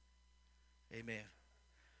 Amen.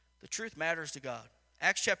 The truth matters to God.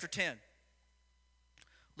 Acts chapter 10. A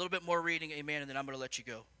little bit more reading, amen, and then I'm going to let you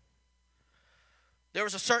go. There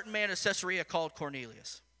was a certain man in Caesarea called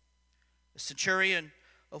Cornelius, a centurion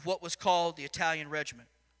of what was called the Italian regiment.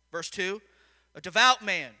 Verse 2, a devout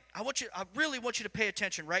man. I really want you to pay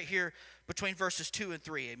attention right here between verses 2 and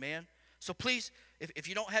 3, amen? So please, if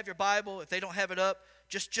you don't have your Bible, if they don't have it up,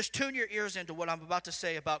 just tune your ears into what I'm about to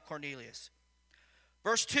say about Cornelius.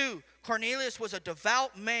 Verse 2, Cornelius was a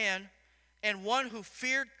devout man and one who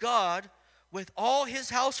feared God with all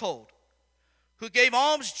his household, who gave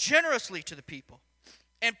alms generously to the people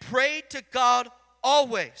and prayed to God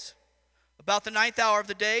always. About the 9th hour of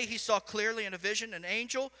the day, he saw clearly in a vision an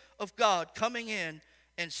angel of God coming in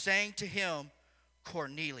and saying to him,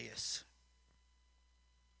 Cornelius.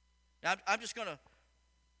 Now, I'm just going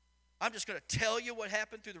to tell you what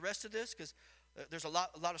happened through the rest of this, because there's a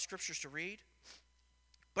lot of scriptures to read.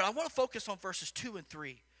 But I want to focus on verses 2 and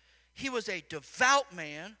 3. He was a devout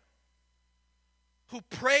man who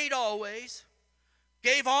prayed always,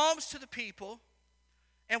 gave alms to the people,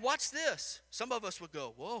 and watch this. Some of us would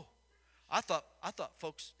go, whoa, I thought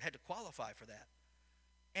folks had to qualify for that.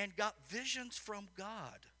 And got visions from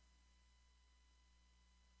God.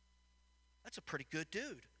 That's a pretty good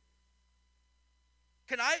dude.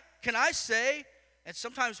 Can I say, and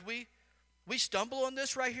sometimes we stumble on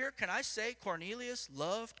this right here, can I say Cornelius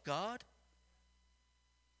loved God?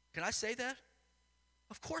 Can I say that?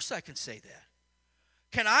 Of course I can say that.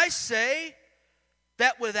 Can I say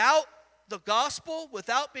that without the gospel,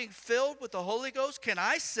 without being filled with the Holy Ghost, can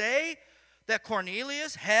I say that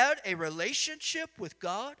Cornelius had a relationship with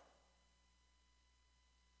God?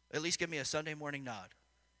 At least give me a Sunday morning nod.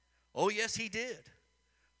 Oh, yes, he did.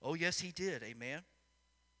 Oh, yes, he did. Amen.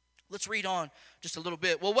 Let's read on just a little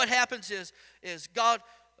bit. Well, what happens is God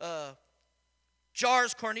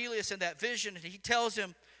jars Cornelius in that vision, and he tells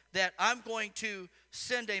him that I'm going to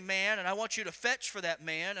send a man, and I want you to fetch for that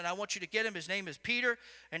man, and I want you to get him. His name is Peter,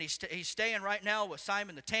 and he's staying right now with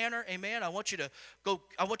Simon the tanner. Amen. I want you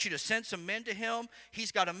to send some men to him.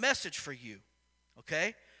 He's got a message for you.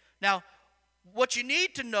 Okay? Now, what you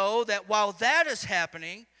need to know that while that is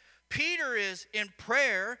happening, Peter is in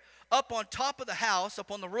prayer up on top of the house, up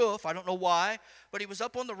on the roof. I don't know why, but he was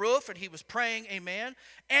up on the roof and he was praying, amen.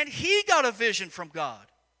 And he got a vision from God.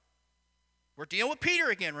 We're dealing with Peter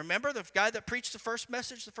again. Remember the guy that preached the first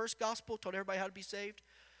message, the first gospel, told everybody how to be saved?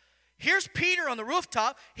 Here's Peter on the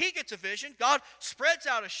rooftop. He gets a vision. God spreads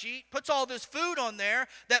out a sheet, puts all this food on there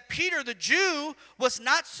that Peter the Jew was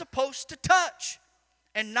not supposed to touch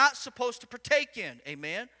and not supposed to partake in,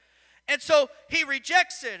 amen. And so he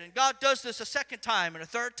rejects it, and God does this a second time and a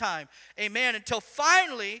third time, amen, until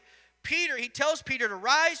finally Peter, he tells Peter to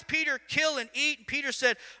rise, Peter, kill and eat. And Peter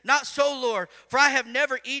said, not so, Lord, for I have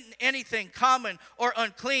never eaten anything common or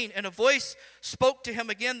unclean. And a voice spoke to him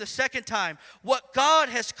again the second time. What God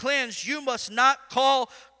has cleansed, you must not call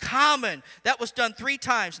common. That was done 3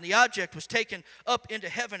 times, and the object was taken up into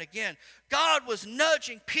heaven again. God was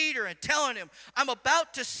nudging Peter and telling him, I'm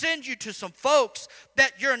about to send you to some folks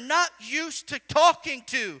that you're not used to talking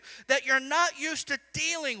to, that you're not used to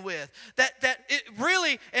dealing with, that it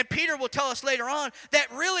really, and Peter will tell us later on, that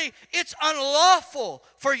really it's unlawful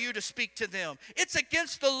for you to speak to them. It's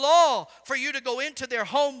against the law for you to go into their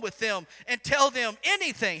home with them and tell them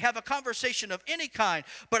anything, have a conversation of any kind.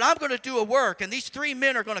 But I'm going to do a work, and these 3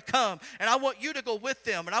 men are going to come, and I want you to go with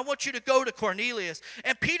them, and I want you to go to Cornelius.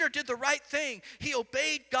 And Peter did the right thing. He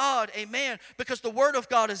obeyed God, amen, because the word of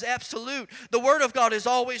God is absolute. The word of God is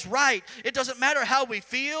always right. It doesn't matter how we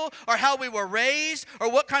feel or how we were raised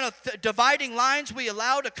or what kind of dividing lines we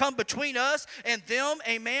allow to come between us and them,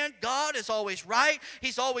 amen. God is always right.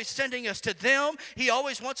 He's always sending us to them. He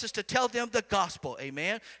always wants us to tell them the gospel,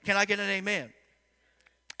 amen. Can I get an amen?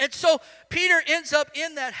 And so Peter ends up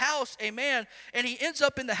in that house, amen, and he ends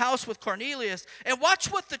up in the house with Cornelius. And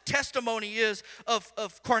watch what the testimony is of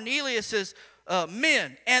Cornelius's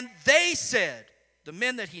men. And they said, the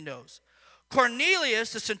men that he knows,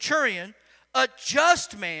 Cornelius, the centurion, a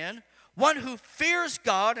just man, one who fears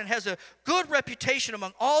God and has a good reputation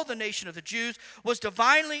among all the nation of the Jews, was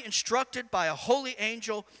divinely instructed by a holy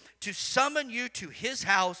angel to summon you to his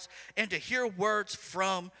house and to hear words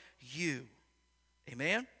from you.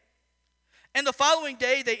 Amen. And the following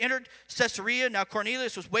day they entered Caesarea. Now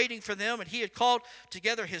Cornelius was waiting for them, and he had called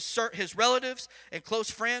together his relatives and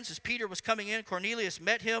close friends. As Peter was coming in, Cornelius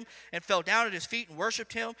met him and fell down at his feet and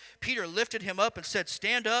worshipped him. Peter lifted him up and said,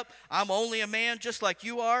 stand up, I'm only a man just like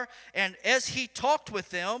you are. And as he talked with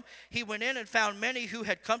them, he went in and found many who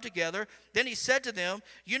had come together. Then he said to them,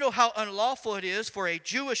 you know how unlawful it is for a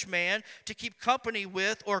Jewish man to keep company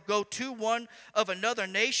with or go to one of another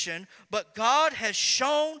nation, but God has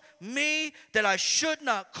shown me that I should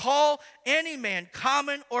not call any man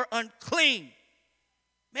common or unclean.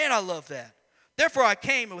 Man, I love that. Therefore I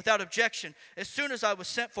came, and without objection, as soon as I was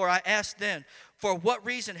sent for, I asked then, for what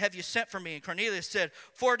reason have you sent for me? And Cornelius said,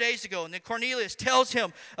 4 days ago. And then Cornelius tells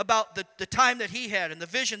him about the time that he had and the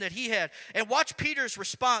vision that he had. And watch Peter's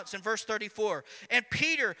response in verse 34. And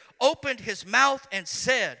Peter opened his mouth and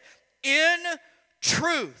said, in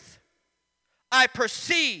truth, I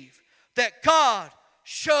perceive that God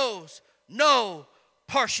shows no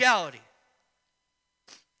partiality.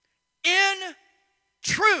 In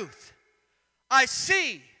truth, I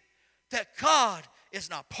see that God is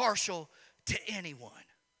not partial to anyone.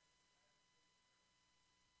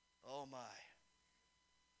 Oh my.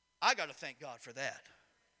 I got to thank God for that.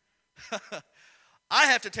 I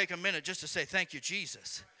have to take a minute just to say thank you,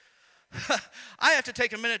 Jesus. I have to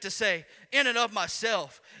take a minute to say, in and of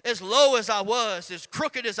myself, as low as I was, as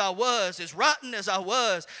crooked as I was, as rotten as I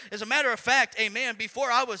was, as a matter of fact, amen,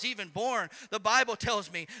 before I was even born, the Bible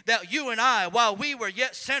tells me that you and I, while we were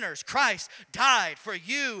yet sinners, Christ died for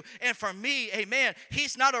you and for me, amen.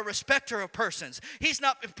 He's not a respecter of persons. He's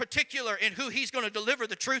not particular in who he's going to deliver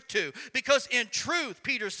the truth to, because in truth,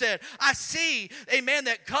 Peter said, I see, amen,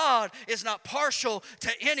 that God is not partial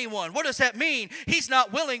to anyone. What does that mean? He's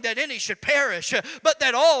not willing that any should perish, but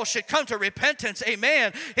that all should come to repentance,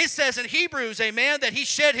 amen. It says in Hebrews, amen, that he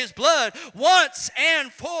shed his blood once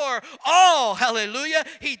and for all, hallelujah.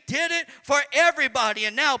 He did it for everybody.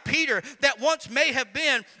 And now Peter, that once may have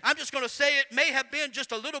been, I'm just going to say it, may have been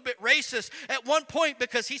just a little bit racist at one point,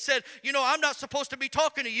 because he said, you know, I'm not supposed to be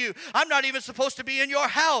talking to you. I'm not even supposed to be in your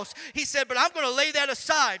house. He said, but I'm going to lay that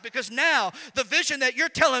aside, because now the vision that you're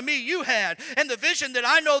telling me you had, and the vision that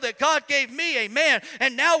I know that God gave me, amen,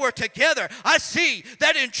 and now we're together. I see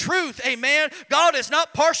that in truth, amen, God is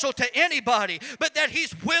not partial to anybody, but that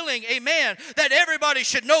He's willing, amen, that everybody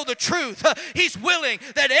should know the truth. He's willing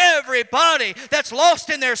that everybody that's lost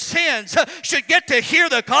in their sins should get to hear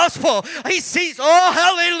the gospel. He sees, oh,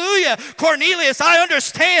 hallelujah. Cornelius, I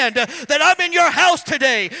understand that I'm in your house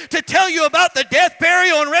today to tell you about the death,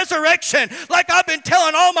 burial, and resurrection like I've been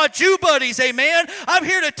telling all my Jew buddies, amen. I'm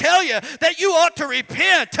here to tell you that you ought to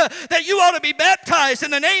repent, that you ought to be baptized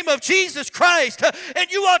in the name of Jesus Christ,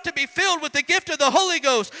 and you ought to be filled with the gift of the Holy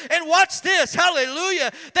Ghost. And watch this,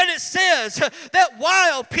 hallelujah, that it says that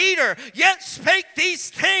while Peter yet spake these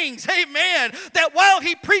things, amen, that while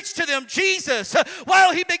he preached to them Jesus,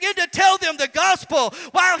 while he began to tell them the gospel,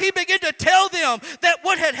 while he began to tell them that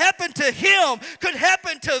what had happened to him could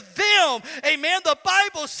happen to them, amen, the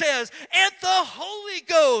Bible says, and the Holy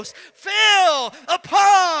Ghost fell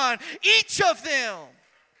upon each of them.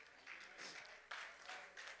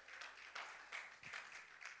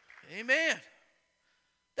 Amen.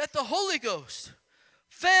 That the Holy Ghost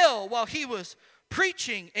fell while he was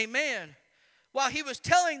preaching, amen, while he was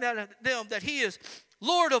telling them that he is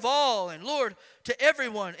Lord of all and Lord to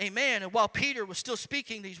everyone, amen. And while Peter was still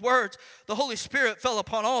speaking these words, the Holy Spirit fell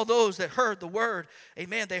upon all those that heard the word,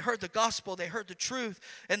 amen. They heard the gospel, they heard the truth,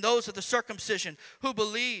 and those of the circumcision who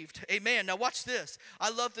believed, amen. Now watch this. I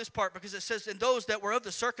love this part because it says, and those that were of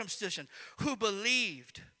the circumcision who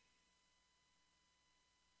believed.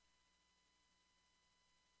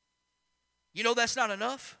 You know that's not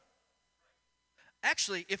enough?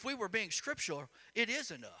 Actually, if we were being scriptural, it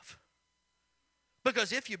is enough.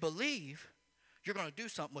 Because if you believe, you're going to do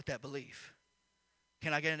something with that belief.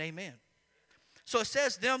 Can I get an amen? So it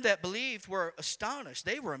says, them that believed were astonished.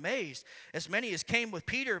 They were amazed, as many as came with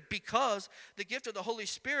Peter, because the gift of the Holy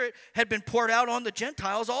Spirit had been poured out on the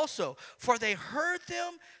Gentiles also. For they heard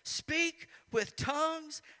them speak with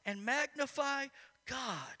tongues and magnify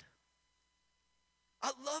God.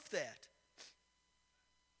 I love that.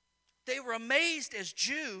 They were amazed as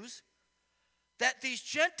Jews that these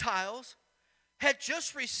Gentiles had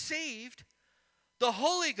just received the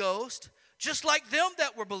Holy Ghost just like them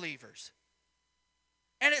that were believers.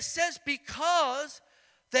 And it says because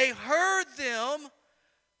they heard them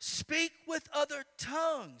speak with other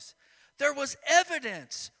tongues. There was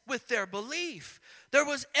evidence with their belief. There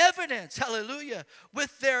was evidence, hallelujah,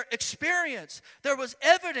 with their experience. There was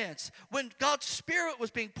evidence when God's Spirit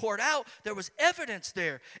was being poured out. There was evidence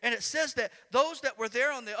there. And it says that those that were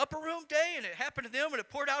there on the upper room day, and it happened to them and it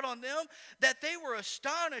poured out on them, that they were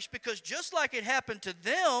astonished because just like it happened to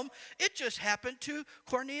them, it just happened to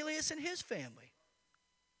Cornelius and his family.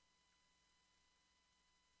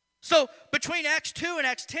 So between Acts 2 and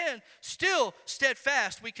Acts 10, still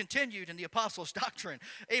steadfast, we continued in the apostles' doctrine.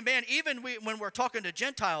 Amen. Even when we're talking to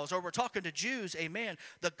Gentiles or we're talking to Jews, amen,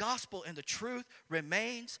 the gospel and the truth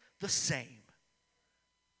remains the same.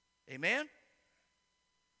 Amen.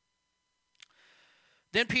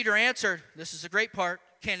 Then Peter answered, this is a great part,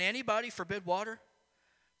 can anybody forbid water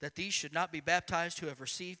that these should not be baptized who have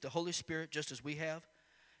received the Holy Spirit just as we have?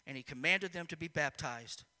 And he commanded them to be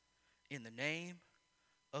baptized in the name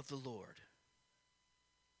of the Lord,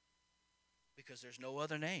 because there's no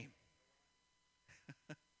other name.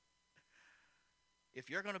 If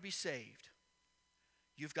you're going to be saved,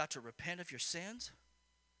 you've got to repent of your sins.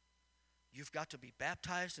 You've got to be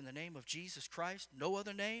baptized in the name of Jesus Christ. No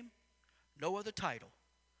other name, no other title.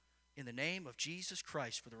 In the name of Jesus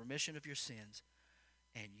Christ for the remission of your sins.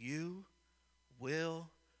 And you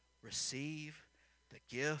will receive the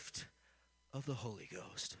gift of the Holy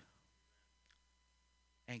Ghost.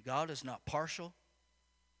 And God is not partial.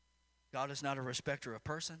 God is not a respecter of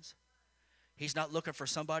persons. He's not looking for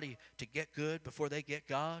somebody to get good before they get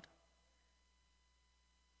God.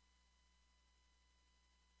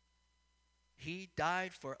 He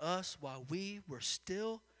died for us while we were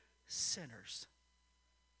still sinners.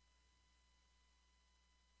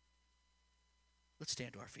 Let's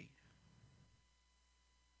stand to our feet.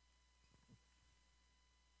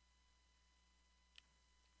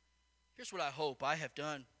 Here's what I hope. I have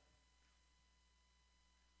done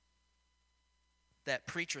that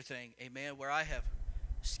preacher thing, amen, where I have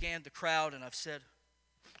scanned the crowd and I've said,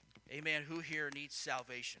 amen, who here needs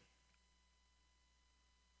salvation?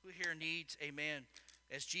 Who here needs, amen,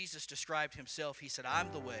 as Jesus described himself, he said,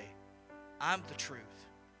 I'm the way, I'm the truth,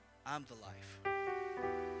 I'm the life.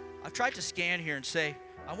 I've tried to scan here and say,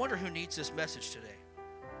 I wonder who needs this message today.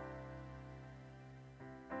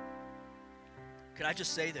 Can I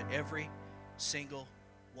just say that every single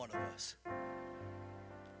one of us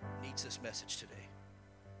needs this message today?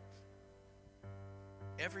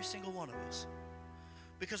 Every single one of us.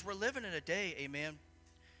 Because we're living in a day, amen,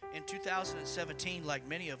 in 2017 like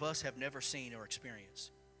many of us have never seen or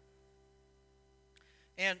experienced.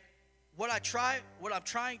 And what I'm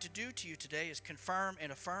trying to do to you today is confirm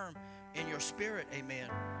and affirm in your spirit, amen,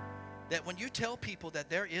 that when you tell people that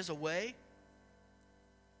there is a way,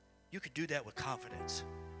 you could do that with confidence.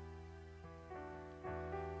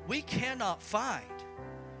 We cannot find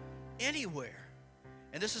anywhere,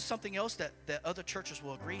 and this is something else that other churches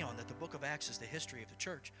will agree on, that the book of Acts is the history of the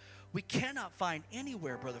church. We cannot find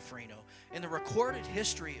anywhere, Brother Farino, in the recorded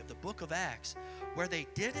history of the book of Acts where they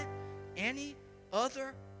did it any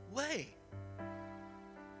other way,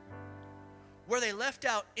 where they left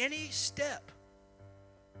out any step,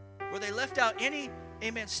 where they left out any,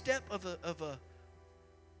 amen, step of the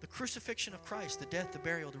crucifixion of Christ, the death, the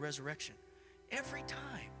burial, the resurrection. Every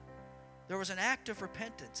time there was an act of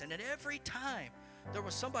repentance, and at every time there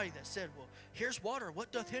was somebody that said, well, here's water,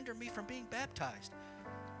 what doth hinder me from being baptized?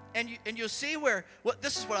 And you'll see where,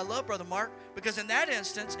 this is what I love, Brother Mark, because in that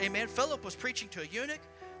instance, amen, Philip was preaching to a eunuch,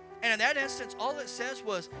 and in that instance, all it says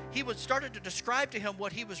was he started to describe to him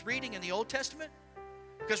what he was reading in the Old Testament,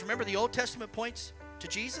 because remember, the Old Testament points to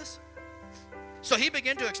Jesus. So he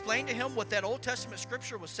began to explain to him what that Old Testament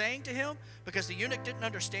scripture was saying to him, because the eunuch didn't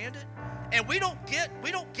understand it. And we don't get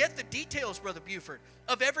the details, Brother Buford,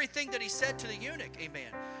 of everything that he said to the eunuch,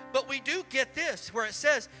 amen. But we do get this, where it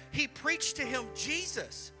says he preached to him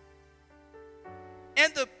Jesus.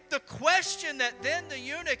 And the question that then the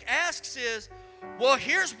eunuch asks is, well,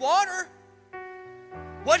 here's water.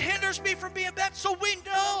 What hinders me from being baptized? So we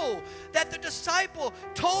know that the disciple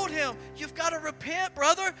told him, you've got to repent,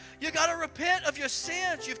 brother. You've got to repent of your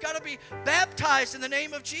sins. You've got to be baptized in the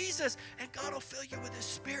name of Jesus, and God will fill you with His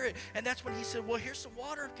Spirit. And that's when he said, well, here's some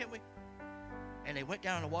water. Can we? And they went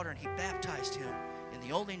down in the water, and he baptized him in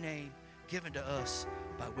the only name given to us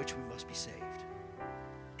by which we must be saved.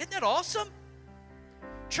 Isn't that awesome?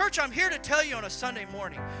 Church, I'm here to tell you on a Sunday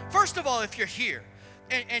morning. First of all, if you're here,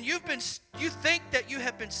 and you think that you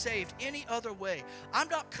have been saved any other way, I'm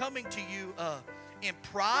not coming to you in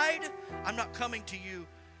pride. I'm not coming to you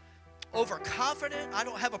overconfident. I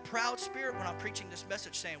don't have a proud spirit when I'm preaching this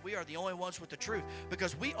message saying we are the only ones with the truth,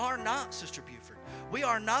 because we are not, Sister Buford. We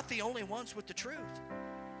are not the only ones with the truth.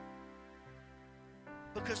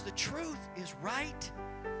 Because the truth is right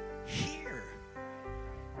here.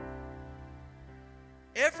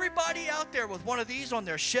 Everybody out there with one of these on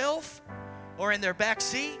their shelf, or in their back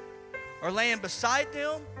seat, or laying beside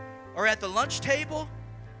them, or at the lunch table,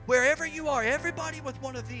 wherever you are, everybody with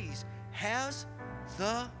one of these has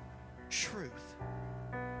the truth.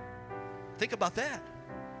 Think about that.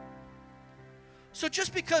 So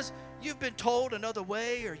just because you've been told another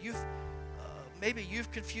way, or maybe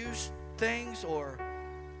you've confused things, or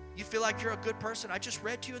you feel like you're a good person, I just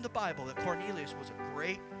read to you in the Bible that Cornelius was a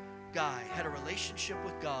great guy, had a relationship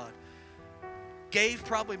with God, gave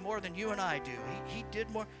probably more than you and I do. He did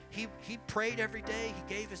more. He prayed every day.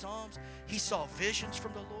 He gave his alms. He saw visions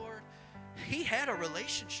from the Lord. He had a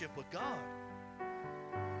relationship with God.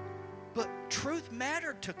 But truth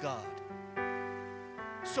mattered to God.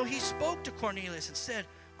 So he spoke to Cornelius and said,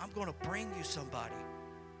 I'm going to bring you somebody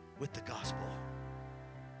with the gospel.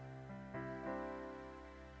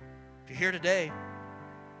 If you're here today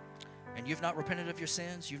and you've not repented of your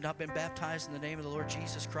sins, you've not been baptized in the name of the Lord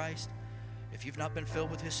Jesus Christ, if you've not been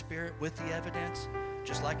filled with His Spirit, with the evidence,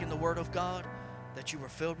 just like in the Word of God, that you were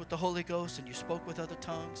filled with the Holy Ghost and you spoke with other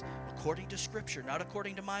tongues, according to Scripture, not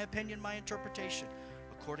according to my opinion, my interpretation,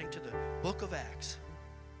 according to the book of Acts,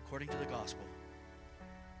 according to the gospel,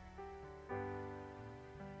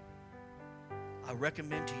 I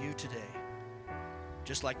recommend to you today,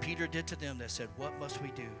 just like Peter did to them that said, what must we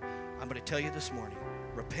do? I'm going to tell you this morning,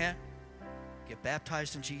 repent, get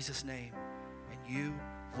baptized in Jesus' name, and you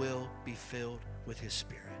will be filled with His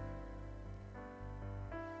Spirit.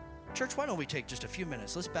 Church, why don't we take just a few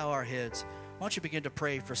minutes? Let's bow our heads. Why don't you begin to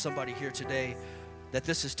pray for somebody here today that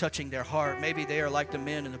this is touching their heart. Maybe they are like the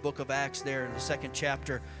men in the book of Acts there in the 2nd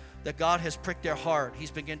chapter, that God has pricked their heart.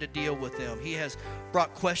 He's begun to deal with them. He has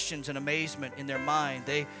brought questions and amazement in their mind.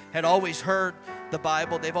 They had always heard the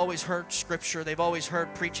Bible. They've always heard Scripture. They've always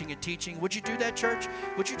heard preaching and teaching. Would you do that, church?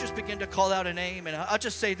 Would you just begin to call out a name? And I'll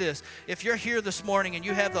just say this. If you're here this morning and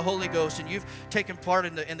you have the Holy Ghost and you've taken part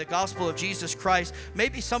in the gospel of Jesus Christ,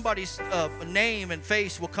 maybe somebody's name and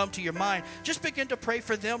face will come to your mind. Just begin to pray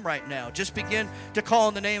for them right now. Just begin to call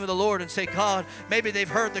on the name of the Lord and say, God, maybe they've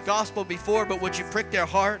heard the gospel before, but would you prick their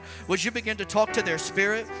heart? Would you begin to talk to their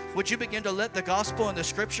spirit? Would you begin to let the gospel and the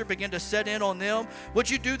scripture begin to set in on them? Would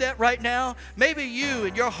you do that right now? Maybe you,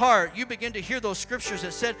 in your heart, you begin to hear those scriptures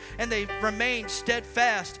that said, and they remain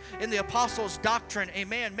steadfast in the apostles' doctrine.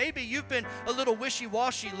 Amen. Maybe you've been a little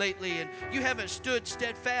wishy-washy lately, and you haven't stood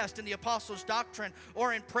steadfast in the apostles' doctrine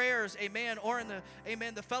or in prayers, amen, or in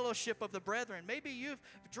the fellowship of the brethren. Maybe you've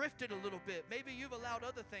drifted a little bit. Maybe you've allowed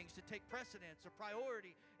other things to take precedence or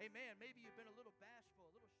priority. Amen. Maybe you've been a little